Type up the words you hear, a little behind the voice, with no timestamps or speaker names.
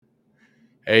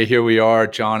Hey, here we are,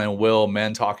 John and Will,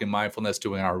 Men Talking Mindfulness,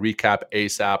 doing our recap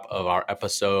ASAP of our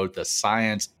episode, The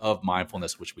Science of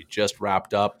Mindfulness, which we just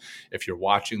wrapped up. If you're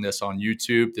watching this on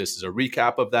YouTube, this is a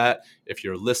recap of that. If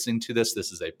you're listening to this,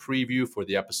 this is a preview for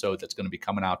the episode that's going to be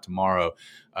coming out tomorrow.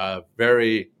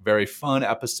 Very, very fun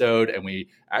episode. And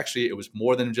it was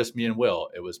more than just me and Will.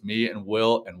 It was me and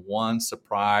Will and one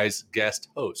surprise guest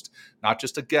host. Not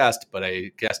just a guest, but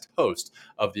a guest host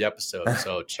of the episode.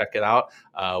 So check it out.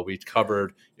 We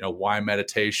covered, why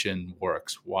meditation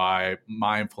works, why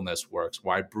mindfulness works,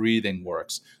 why breathing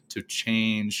works to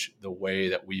change the way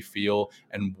that we feel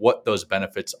and what those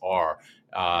benefits are.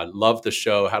 Love the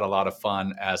show. Had a lot of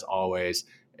fun as always.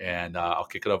 And I'll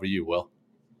kick it over to you, Will.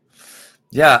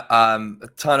 Yeah, a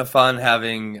ton of fun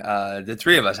having the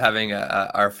three of us having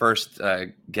our first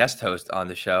guest host on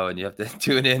the show, and you have to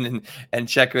tune in and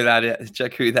check who that is.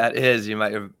 Check who that is. You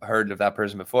might have heard of that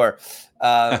person before,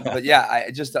 but yeah,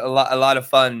 just a lot of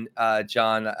fun,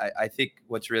 John. I think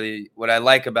what I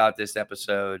like about this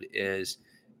episode is,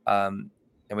 and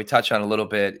we touch on a little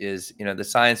bit, is the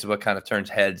science of what kind of turns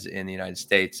heads in the United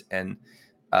States and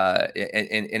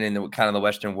in the kind of the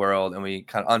Western world, and we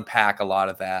kind of unpack a lot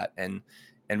of that and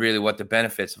really what the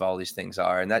benefits of all these things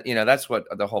are. And that, that's what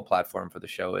the whole platform for the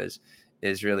show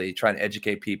is really trying to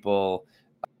educate people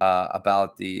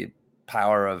about the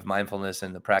power of mindfulness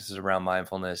and the practices around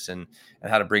mindfulness and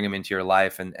how to bring them into your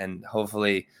life. And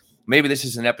hopefully maybe this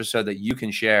is an episode that you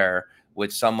can share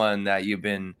with someone that you've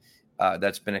been,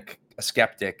 that's been a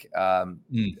skeptic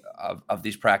of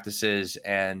these practices,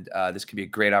 and this could be a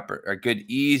great a good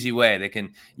easy way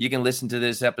you can listen to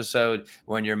this episode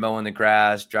when you're mowing the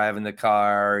grass, driving the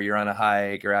car, you're on a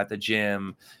hike, or at the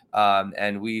gym,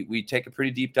 and we take a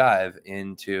pretty deep dive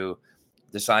into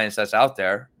the science that's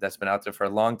been out there for a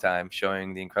long time,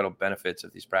 showing the incredible benefits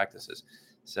of these practices.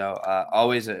 So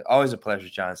always a pleasure,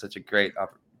 John. Such a great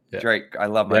opportunity. Yeah. Great. I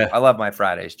love my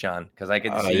Fridays, John, because I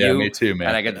get to see you. Me too, man.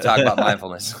 And I get to talk about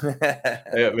mindfulness.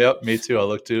 Yep, me too. I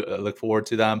look forward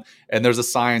to them. And there's a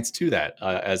science to that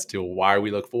as to why we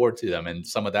look forward to them. And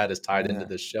some of that is tied into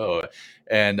this show.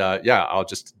 And I'll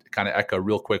just kind of echo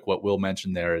real quick what Will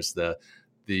mentioned there is the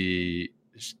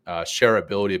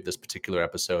shareability of this particular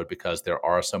episode, because there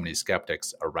are so many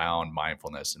skeptics around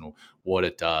mindfulness and what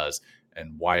it does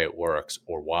and why it works,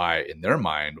 or why, in their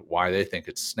mind, why they think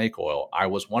it's snake oil. I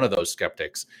was one of those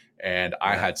skeptics, and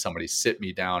I had somebody sit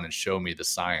me down and show me the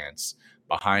science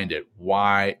behind it,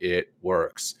 why it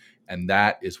works. And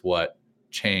that is what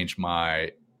changed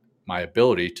my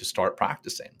ability to start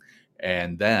practicing.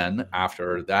 And then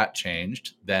after that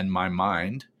changed, then my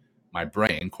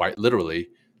brain, quite literally,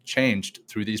 changed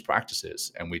through these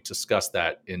practices. And we discussed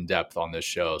that in depth on this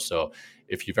show. So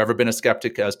if you've ever been a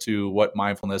skeptic as to what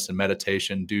mindfulness and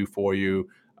meditation do for you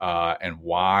and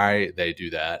why they do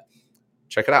that,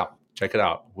 check it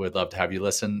out. We'd love to have you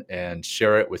listen and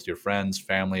share it with your friends,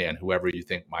 family, and whoever you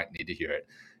think might need to hear it.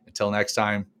 Until next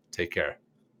time, take care.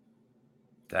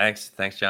 Thanks, John.